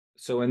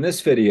So in this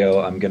video,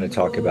 I'm going to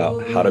talk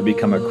about how to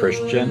become a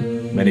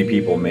Christian. Many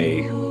people may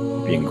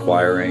be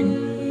inquiring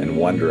and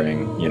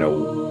wondering,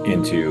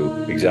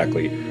 into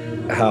exactly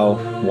how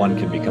one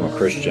can become a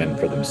Christian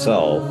for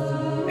themselves.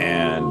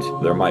 And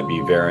there might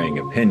be varying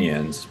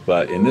opinions,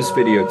 but in this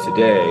video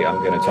today,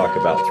 I'm going to talk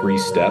about 3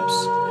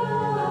 steps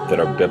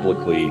that are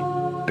biblically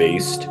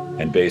based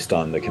and based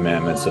on the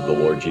commandments of the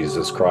Lord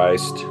Jesus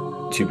Christ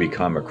to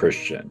become a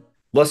Christian.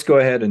 Let's go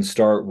ahead and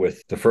start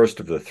with the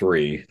first of the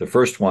 3. The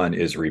first one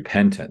is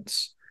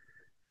repentance.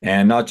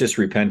 And not just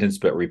repentance,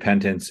 but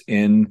repentance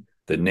in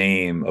the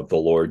name of the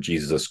Lord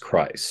Jesus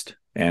Christ.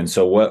 And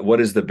so what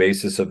is the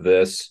basis of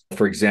this?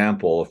 For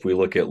example, if we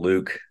look at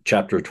Luke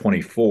chapter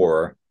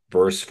 24,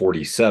 verse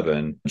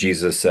 47,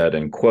 Jesus said,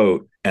 and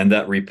quote, "And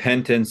that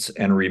repentance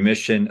and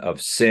remission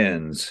of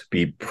sins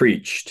be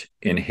preached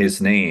in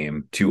his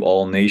name to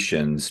all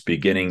nations,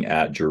 beginning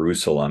at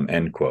Jerusalem,"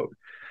 end quote.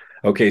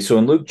 Okay, so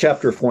in Luke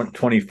chapter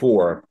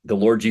 24, the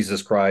Lord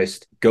Jesus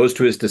Christ goes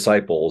to his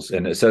disciples,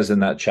 and it says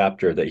in that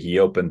chapter that he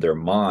opened their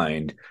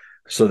mind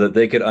so that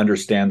they could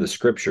understand the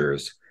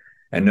scriptures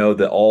and know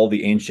that all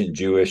the ancient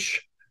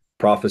Jewish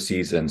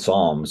prophecies and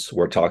Psalms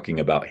were talking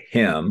about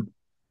him,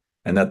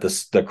 and that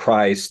the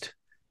Christ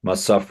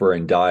must suffer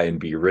and die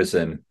and be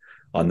risen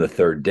on the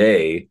 3rd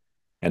day,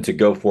 and to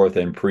go forth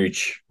and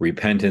preach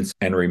repentance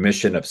and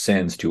remission of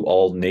sins to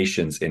all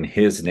nations in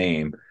his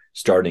name,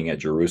 starting at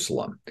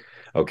Jerusalem.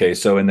 Okay,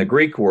 so in the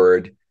Greek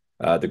word,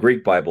 the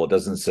Greek Bible, it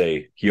doesn't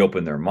say he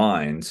opened their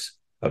minds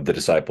of the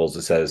disciples.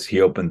 It says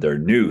he opened their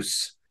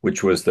nous,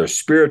 which was their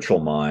spiritual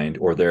mind,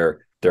 or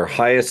their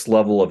highest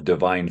level of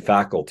divine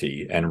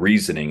faculty and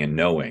reasoning and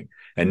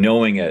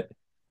knowing it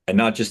at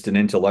not just an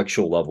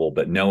intellectual level,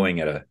 but knowing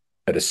at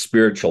a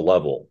spiritual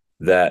level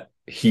that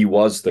he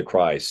was the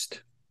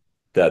Christ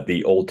that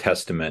the Old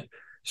Testament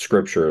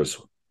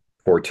scriptures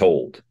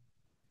foretold,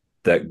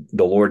 that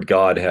the Lord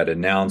God had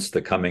announced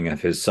the coming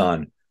of his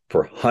Son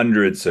for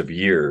hundreds of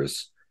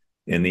years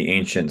in the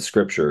ancient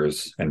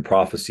scriptures and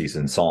prophecies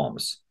and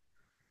Psalms.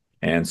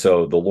 And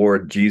so the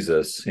Lord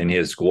Jesus, in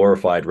his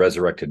glorified,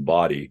 resurrected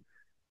body,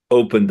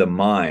 opened the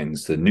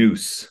minds, the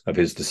nous of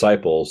his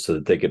disciples, so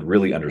that they could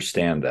really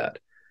understand that.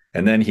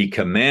 And then he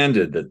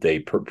commanded that they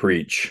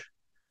preach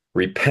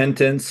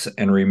repentance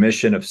and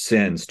remission of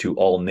sins to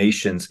all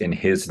nations in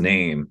his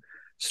name,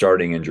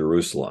 starting in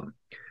Jerusalem.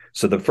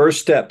 So the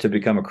first step to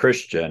become a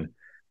Christian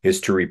is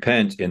to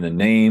repent in the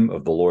name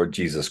of the Lord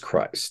Jesus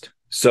Christ.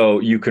 So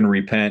you can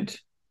repent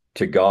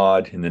to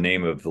God in the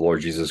name of the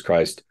Lord Jesus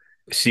Christ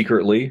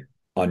secretly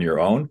on your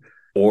own,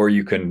 or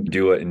you can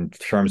do it in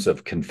terms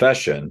of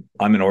confession.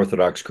 I'm an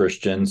Orthodox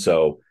Christian,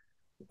 so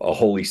a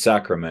holy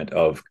sacrament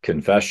of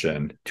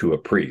confession to a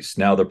priest.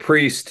 Now, the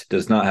priest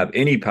does not have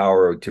any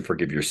power to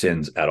forgive your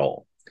sins at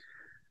all.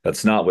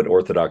 That's not what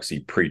Orthodoxy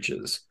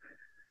preaches.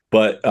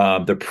 But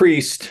the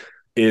priest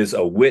is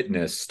a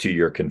witness to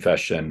your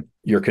confession.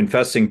 You're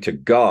confessing to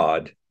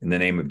God in the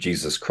name of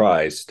Jesus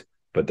Christ,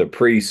 but the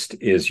priest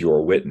is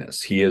your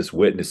witness. He is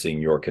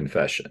witnessing your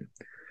confession.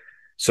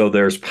 So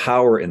there's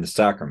power in the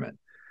sacrament.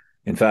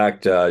 In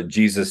fact,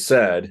 Jesus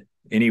said,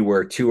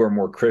 anywhere 2 or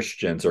more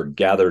Christians are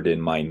gathered in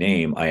my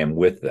name, I am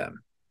with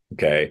them.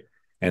 Okay.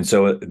 And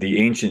so the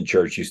ancient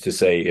church used to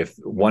say, if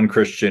one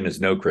Christian is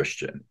no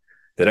Christian,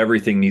 that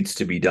everything needs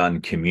to be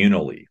done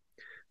communally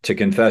to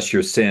confess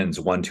your sins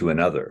one to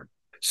another.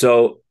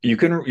 So you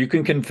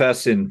can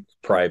confess in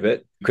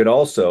private. You could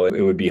also,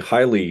 it would be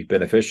highly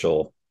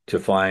beneficial to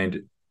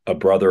find a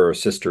brother or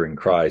sister in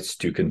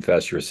Christ to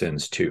confess your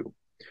sins to.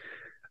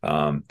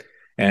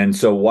 And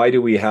so why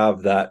do we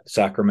have that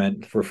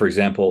sacrament for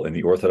example, in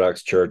the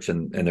Orthodox Church,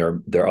 and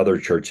there are other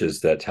churches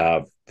that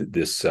have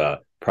this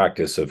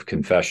practice of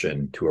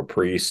confession to a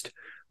priest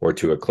or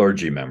to a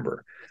clergy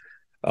member?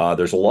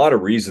 There's a lot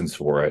of reasons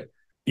for it.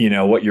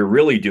 What you're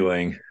really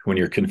doing when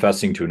you're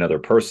confessing to another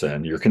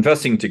person, you're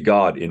confessing to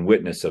God in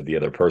witness of the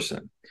other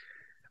person.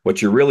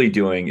 What you're really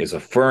doing is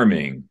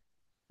affirming,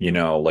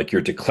 like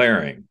you're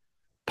declaring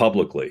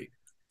publicly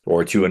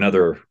or to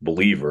another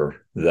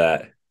believer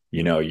that,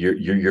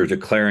 you're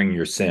declaring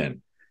your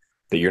sin,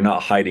 that you're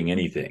not hiding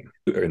anything.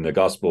 In the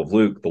Gospel of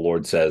Luke, the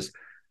Lord says,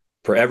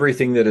 for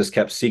everything that is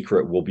kept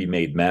secret will be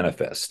made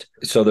manifest.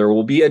 So there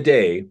will be a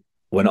day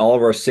when all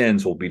of our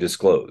sins will be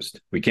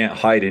disclosed. We can't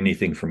hide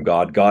anything from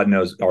God. God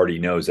already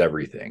knows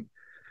everything.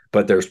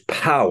 But there's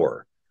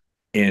power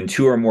in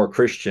 2 or more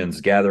Christians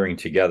gathering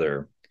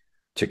together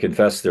to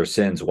confess their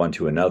sins one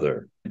to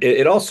another.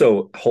 It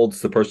also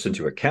holds the person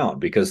to account,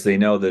 because they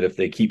know that if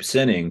they keep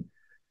sinning,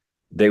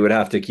 they would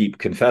have to keep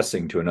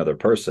confessing to another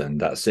person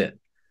that sin.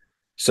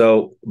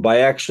 So by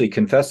actually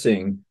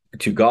confessing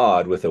to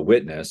God with a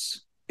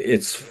witness,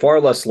 it's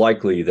far less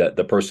likely that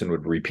the person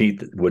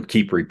would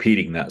keep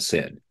repeating that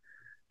sin,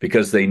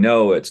 because they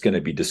know it's going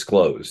to be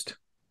disclosed.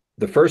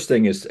 The first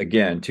thing is,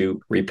 again,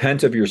 to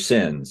repent of your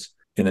sins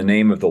in the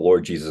name of the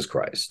Lord Jesus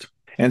Christ.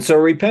 And so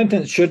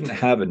repentance shouldn't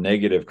have a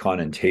negative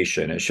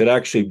connotation. It should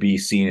actually be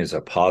seen as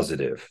a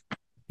positive.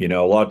 A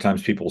lot of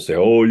times people say,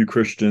 oh, you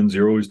Christians,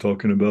 you're always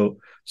talking about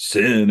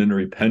sin and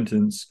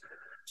repentance.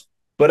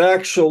 But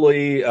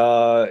actually,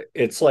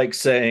 it's like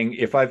saying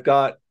if I've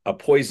got a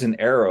poison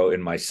arrow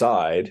in my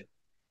side,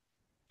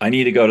 I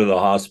need to go to the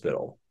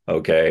hospital.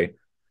 Okay.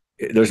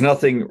 There's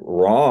nothing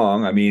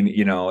wrong. I mean,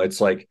 it's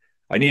like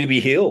I need to be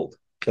healed.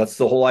 That's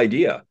the whole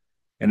idea.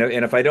 And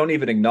if I don't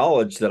even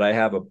acknowledge that I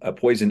have a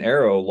poison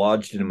arrow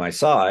lodged in my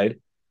side,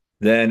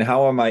 then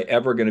how am I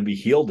ever going to be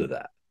healed of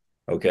that?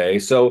 Okay.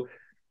 So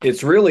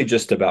it's really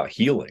just about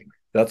healing.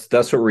 That's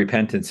what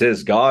repentance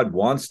is. God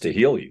wants to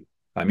heal you.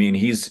 I mean,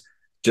 he's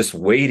just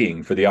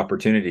waiting for the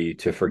opportunity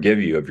to forgive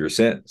you of your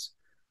sins.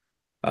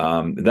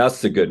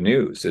 That's the good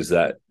news, is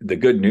that the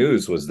good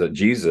news was that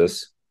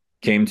Jesus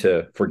came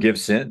to forgive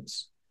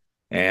sins.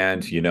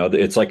 And,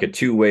 it's like a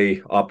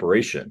two-way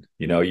operation.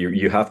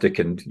 You have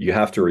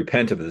to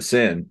repent of the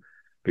sin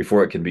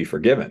before it can be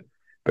forgiven.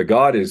 But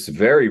God is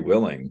very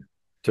willing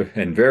to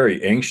and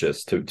very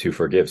anxious to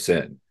forgive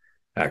sin,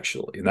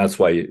 actually. And that's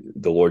why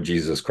the Lord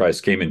Jesus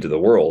Christ came into the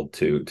world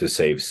to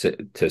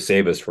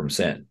save us from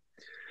sin.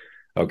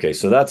 Okay,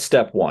 so that's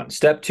step one.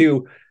 Step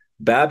two,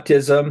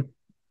 baptism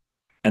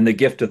and the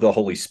gift of the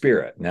Holy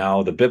Spirit.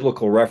 Now, the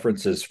biblical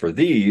references for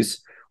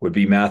these would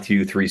be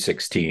Matthew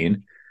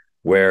 3:16,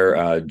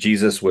 where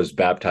Jesus was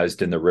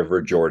baptized in the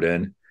River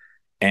Jordan.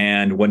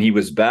 And when he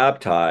was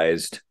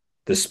baptized,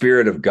 the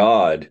Spirit of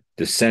God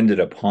descended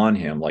upon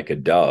him like a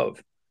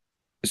dove.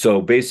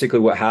 So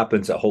basically what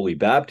happens at holy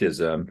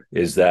baptism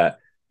is that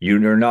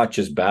you're not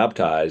just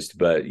baptized,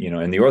 but,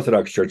 in the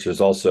Orthodox Church,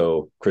 there's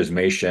also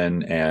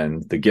chrismation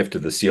and the gift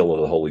of the seal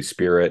of the Holy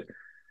Spirit.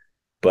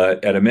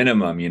 But at a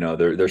minimum,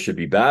 there should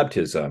be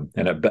baptism.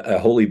 And at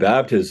holy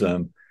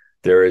baptism,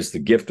 there is the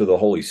gift of the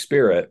Holy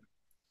Spirit,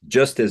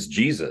 just as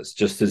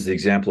the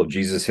example of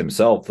Jesus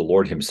himself, the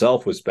Lord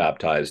himself was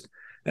baptized,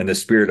 and the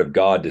Spirit of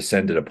God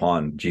descended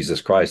upon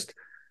Jesus Christ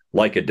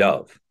like a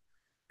dove.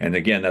 And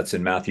again, that's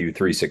in Matthew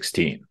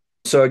 3:16.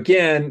 So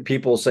again,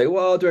 people say,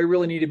 well, do I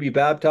really need to be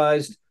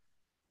baptized?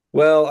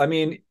 Well, I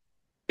mean,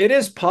 it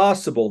is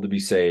possible to be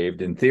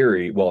saved in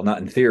theory. Well, not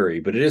in theory,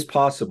 but it is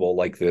possible,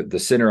 like the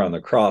sinner on the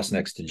cross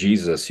next to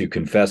Jesus who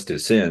confessed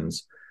his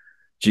sins.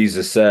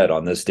 Jesus said,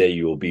 on this day,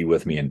 you will be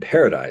with me in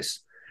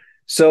paradise.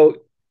 So,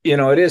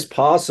 it is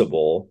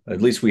possible,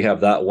 at least we have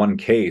that one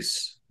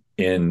case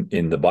in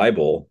the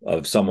Bible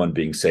of someone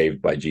being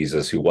saved by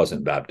Jesus who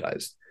wasn't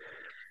baptized.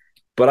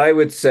 But I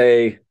would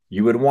say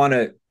you wouldn't want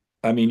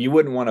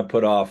to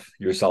put off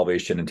your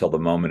salvation until the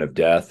moment of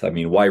death. I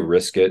mean, why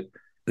risk it?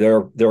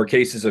 There are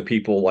cases of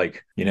people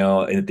like,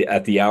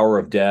 at the hour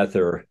of death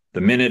or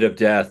the minute of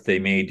death, they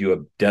may do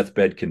a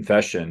deathbed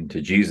confession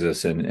to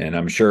Jesus. And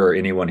I'm sure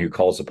anyone who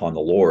calls upon the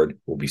Lord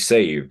will be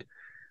saved.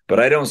 But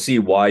I don't see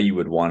why you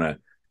would want to.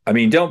 I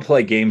mean, don't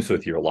play games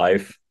with your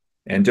life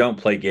and don't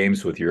play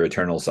games with your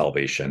eternal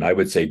salvation. I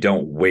would say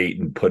don't wait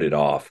and put it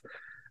off.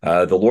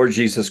 The Lord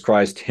Jesus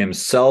Christ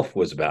himself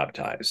was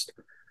baptized.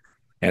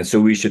 And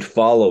so we should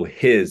follow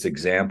his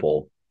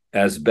example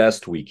as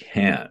best we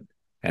can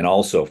and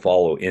also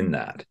follow in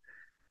that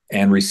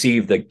and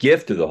receive the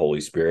gift of the Holy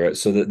Spirit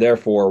so that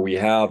therefore we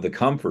have the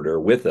Comforter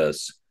with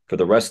us for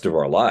the rest of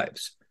our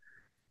lives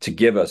to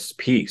give us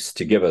peace,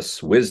 to give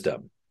us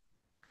wisdom,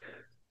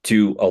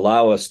 to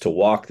allow us to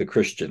walk the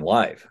Christian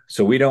life.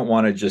 So we don't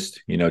want to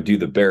just, do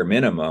the bare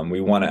minimum.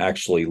 We want to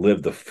actually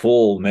live the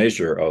full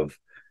measure of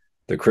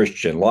the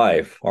Christian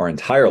life, our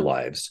entire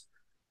lives.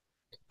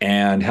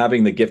 And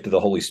having the gift of the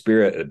Holy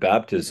Spirit at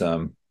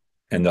baptism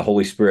and the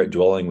Holy Spirit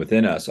dwelling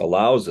within us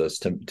allows us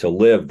to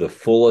live the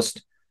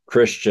fullest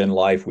Christian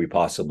life we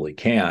possibly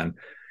can.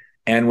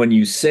 And when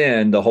you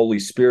sin, the Holy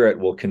Spirit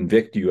will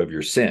convict you of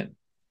your sin.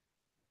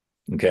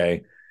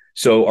 Okay.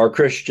 So are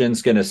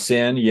Christians going to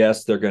sin?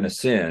 Yes, they're going to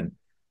sin,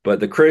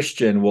 but the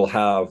Christian will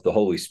have the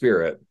Holy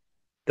Spirit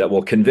that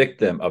will convict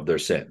them of their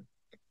sin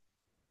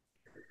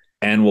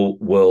and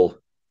will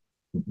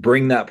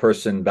bring that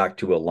person back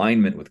to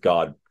alignment with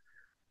God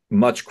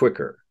much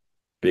quicker.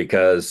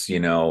 Because,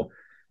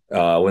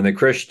 when the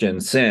Christian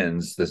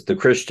sins, the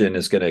Christian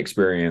is going to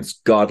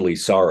experience godly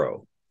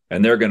sorrow,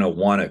 and they're going to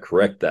want to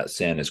correct that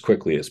sin as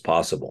quickly as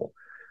possible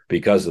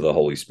because of the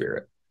Holy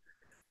Spirit.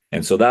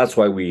 And so that's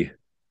why we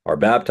are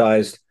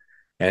baptized.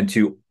 And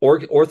to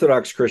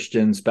Orthodox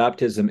Christians,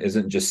 baptism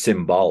isn't just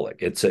symbolic.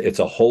 It's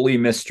a holy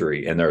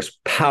mystery, and there's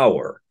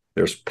power.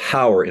 There's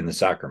power in the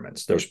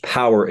sacraments. There's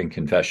power in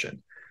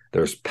confession.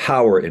 There's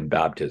power in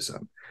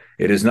baptism.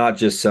 It is not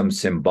just some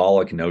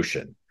symbolic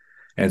notion.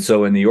 And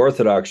so in the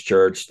Orthodox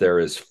Church, there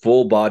is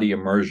full body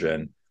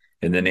immersion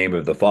in the name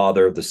of the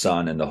Father, the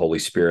Son, and the Holy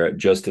Spirit,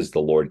 just as the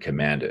Lord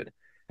commanded.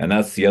 And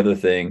that's the other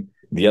thing.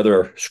 The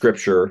other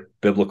scripture,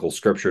 biblical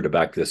scripture to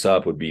back this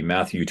up would be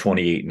Matthew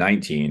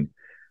 28:19,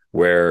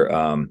 where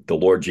the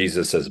Lord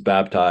Jesus says,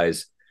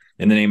 baptize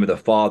in the name of the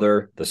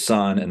Father, the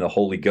Son, and the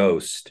Holy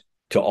Ghost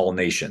to all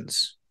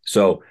nations.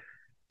 So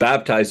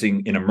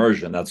baptizing in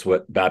immersion, that's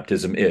what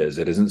baptism is.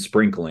 It isn't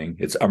sprinkling,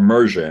 it's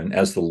immersion,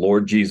 as the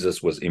Lord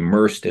Jesus was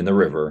immersed in the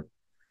river,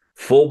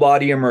 full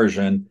body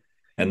immersion.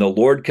 And the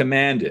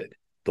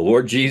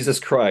Lord Jesus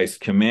Christ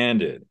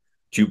commanded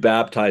to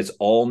baptize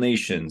all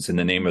nations in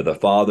the name of the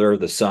Father,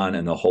 the Son,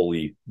 and the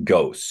Holy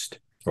Ghost.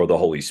 or the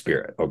Holy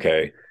Spirit.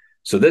 Okay.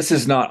 So this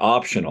is not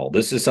optional.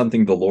 This is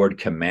something the Lord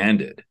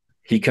commanded.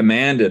 He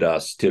commanded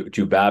us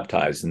to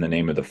baptize in the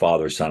name of the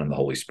Father, Son, and the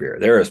Holy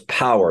Spirit. There is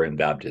power in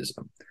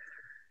baptism.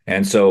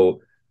 And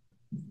so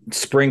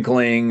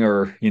sprinkling,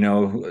 or,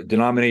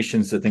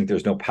 denominations that think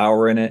there's no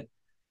power in it,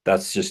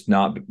 that's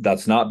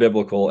not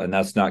biblical, and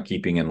that's not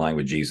keeping in line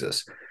with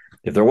Jesus.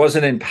 If there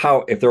wasn't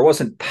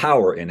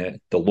power in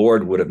it, the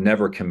Lord would have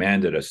never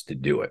commanded us to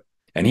do it,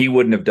 and he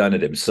wouldn't have done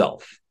it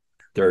himself.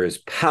 There is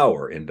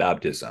power in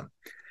baptism,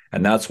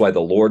 and that's why the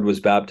Lord was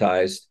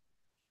baptized,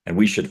 and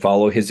we should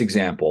follow his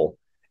example.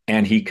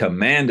 And he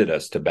commanded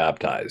us to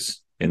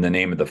baptize in the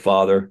name of the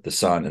Father, the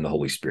Son, and the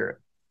Holy Spirit.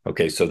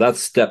 Okay, so that's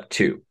step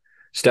 2.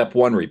 Step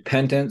 1,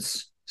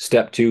 repentance.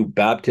 Step 2,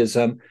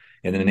 baptism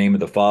in the name of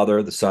the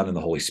Father, the Son, and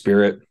the Holy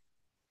Spirit.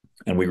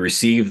 And we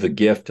receive the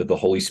gift of the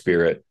Holy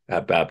Spirit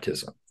at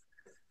baptism,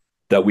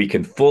 that we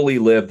can fully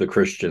live the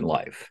Christian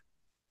life.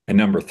 And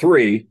number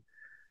 3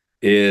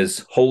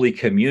 is Holy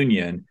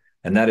Communion,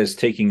 and that is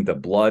taking the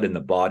blood and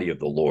the body of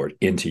the Lord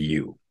into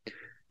you.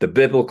 The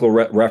biblical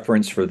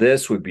reference for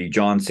this would be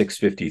John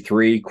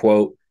 6:53,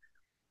 quote,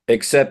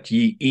 "Except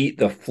ye eat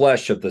the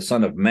flesh of the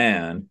Son of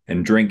Man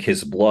and drink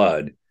his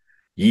blood,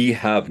 ye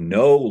have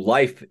no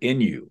life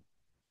in you."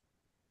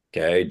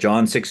 Okay,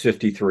 John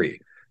 6:53.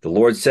 The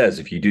Lord says,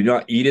 if you do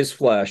not eat his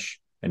flesh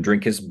and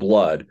drink his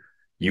blood,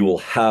 you will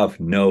have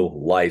no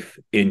life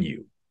in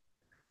you.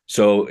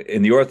 So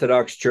in the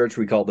Orthodox Church,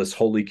 we call this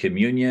Holy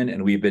Communion,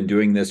 and we've been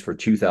doing this for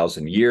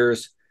 2,000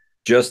 years,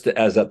 just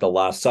as at the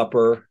Last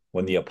Supper,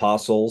 when the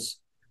apostles,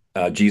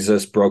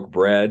 Jesus broke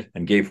bread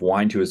and gave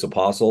wine to his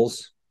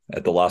apostles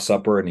at the Last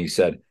Supper, and he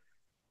said,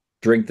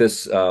 drink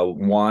this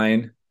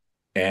wine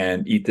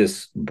and eat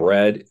this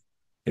bread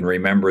in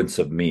remembrance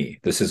of me.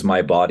 This is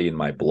my body and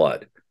my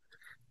blood.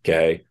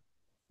 Okay?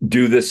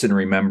 Do this in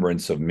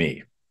remembrance of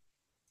me.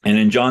 And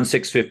in John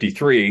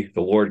 6:53,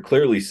 the Lord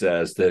clearly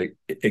says that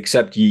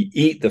except ye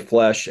eat the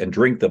flesh and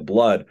drink the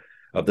blood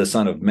of the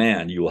Son of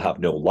Man, you will have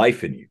no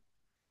life in you.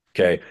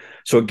 Okay?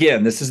 So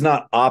again, this is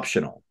not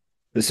optional.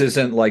 This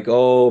isn't like,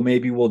 oh,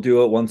 maybe we'll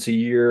do it once a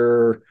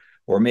year,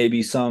 or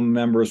maybe some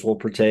members will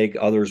partake,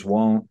 others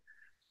won't.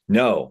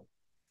 No,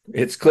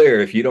 it's clear.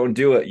 If you don't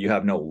do it, you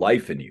have no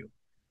life in you.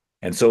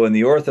 And so in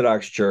the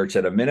Orthodox Church,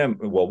 at a minimum,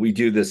 well, we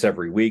do this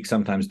every week.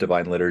 Sometimes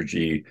Divine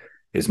Liturgy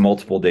is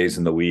multiple days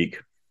in the week.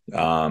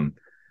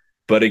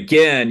 But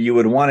again, you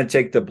would want to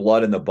take the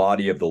blood and the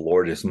body of the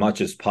Lord as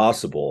much as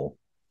possible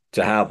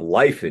to have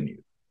life in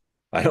you.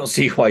 I don't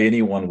see why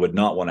anyone would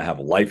not want to have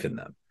life in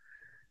them.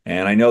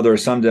 And I know there are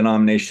some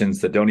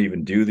denominations that don't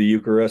even do the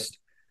Eucharist,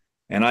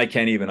 and I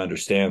can't even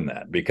understand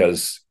that,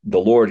 because the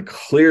Lord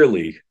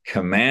clearly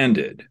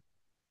commanded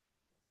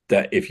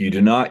that if you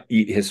do not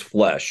eat his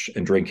flesh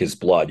and drink his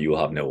blood, you will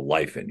have no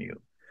life in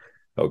you.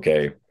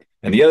 Okay.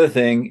 And the other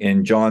thing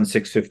in John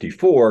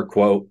 6:54,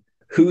 quote,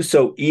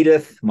 "Whoso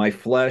eateth my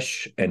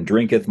flesh and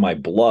drinketh my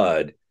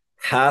blood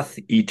hath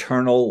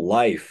eternal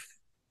life,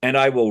 and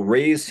I will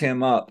raise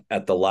him up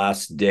at the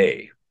last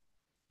day."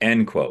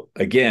 End quote.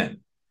 Again,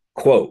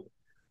 quote,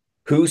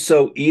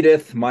 "Whoso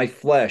eateth my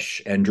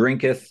flesh and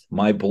drinketh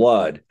my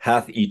blood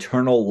hath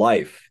eternal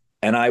life,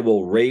 and I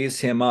will raise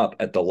him up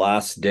at the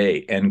last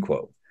day." End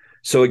quote.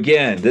 So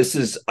again,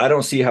 I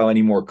don't see how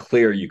any more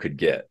clear you could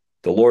get.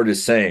 The Lord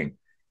is saying,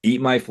 eat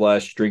my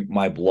flesh, drink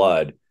my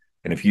blood,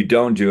 and if you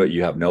don't do it,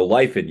 you have no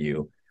life in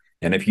you.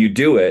 And if you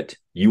do it,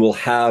 you will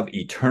have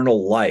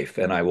eternal life,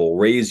 and I will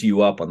raise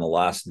you up on the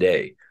last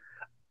day.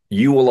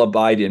 You will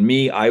abide in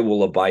me, I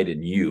will abide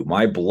in you.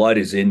 My blood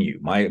is in you.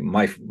 My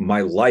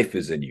life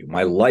is in you.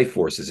 My life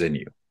force is in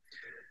you.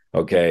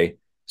 Okay?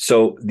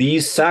 So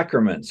these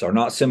sacraments are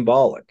not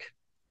symbolic.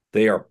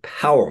 They are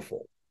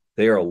powerful.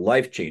 They are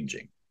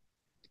life-changing.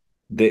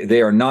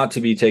 They are not to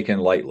be taken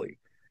lightly.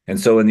 And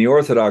so in the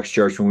Orthodox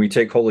Church, when we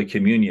take Holy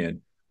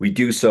Communion, we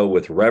do so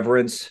with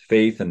reverence,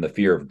 faith, and the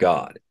fear of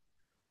God,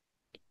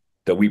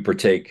 that we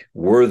partake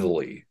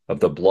worthily of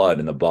the blood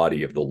and the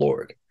body of the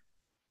Lord.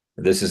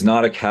 This is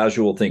not a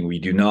casual thing. We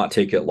do not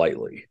take it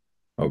lightly,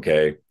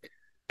 okay?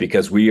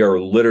 Because we are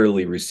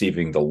literally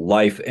receiving the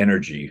life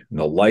energy and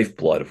the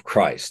lifeblood of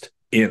Christ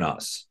in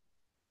us,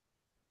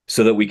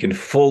 so that we can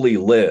fully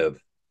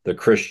live the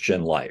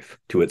Christian life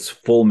to its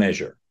full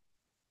measure,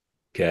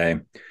 okay?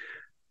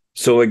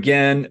 So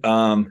again,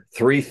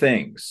 3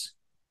 things: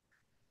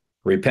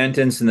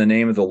 repentance in the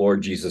name of the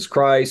Lord Jesus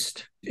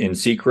Christ in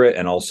secret,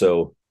 and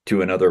also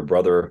to another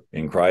brother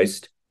in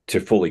Christ, to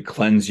fully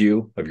cleanse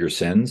you of your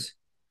sins,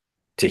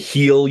 to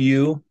heal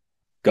you.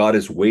 God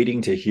is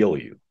waiting to heal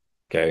you.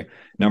 Okay.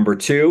 Number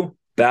 2,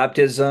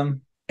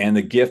 baptism and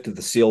the gift of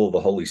the seal of the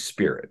Holy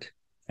Spirit,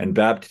 and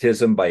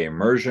baptism by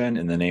immersion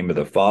in the name of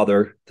the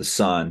Father, the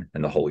Son,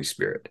 and the Holy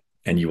Spirit.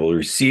 And you will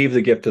receive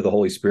the gift of the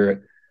Holy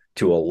Spirit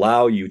to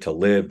allow you to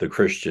live the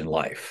Christian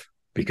life,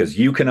 because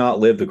you cannot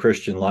live the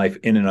Christian life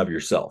in and of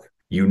yourself.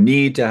 You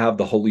need to have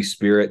the Holy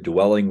Spirit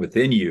dwelling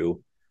within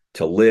you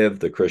to live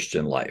the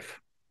Christian life.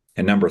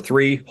 And number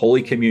 3,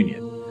 Holy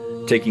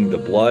Communion, taking the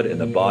blood and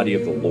the body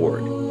of the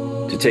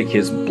Lord, to take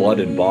his blood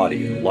and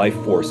body and life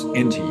force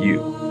into you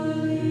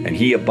and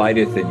he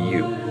abideth in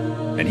you,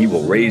 and he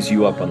will raise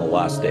you up on the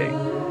last day,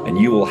 and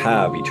you will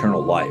have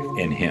eternal life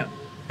in him.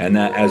 And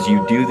that as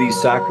you do these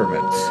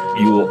sacraments,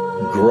 you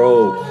will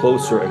grow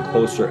closer and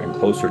closer and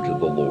closer to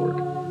the Lord.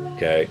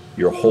 Okay,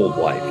 your whole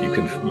life, you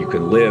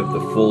can live the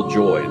full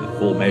joy and the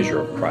full measure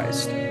of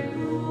Christ.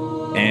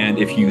 And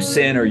if you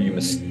sin or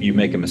you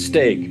make a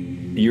mistake,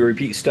 you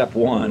repeat step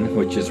 1,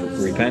 which is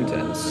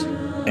repentance,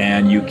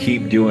 and you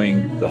keep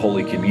doing the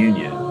Holy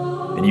Communion,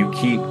 and you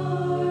keep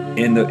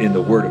in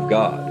the Word of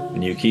God,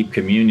 and you keep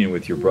communion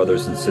with your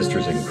brothers and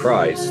sisters in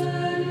Christ,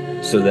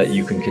 so that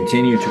you can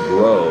continue to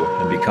grow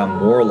and become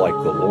more like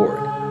the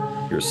Lord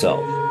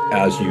yourself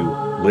as you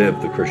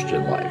live the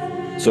Christian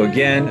life. So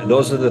again,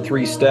 those are the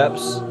 3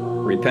 steps: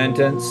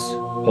 repentance,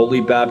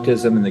 holy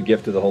baptism in the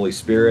gift of the Holy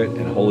Spirit,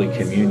 and Holy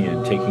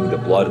Communion, taking the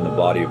blood and the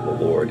body of the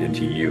Lord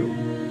into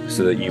you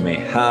so that you may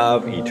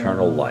have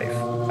eternal life.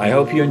 I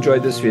hope you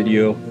enjoyed this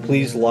video.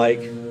 Please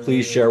like,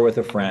 please share with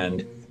a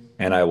friend,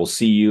 and I will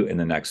see you in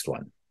the next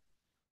one.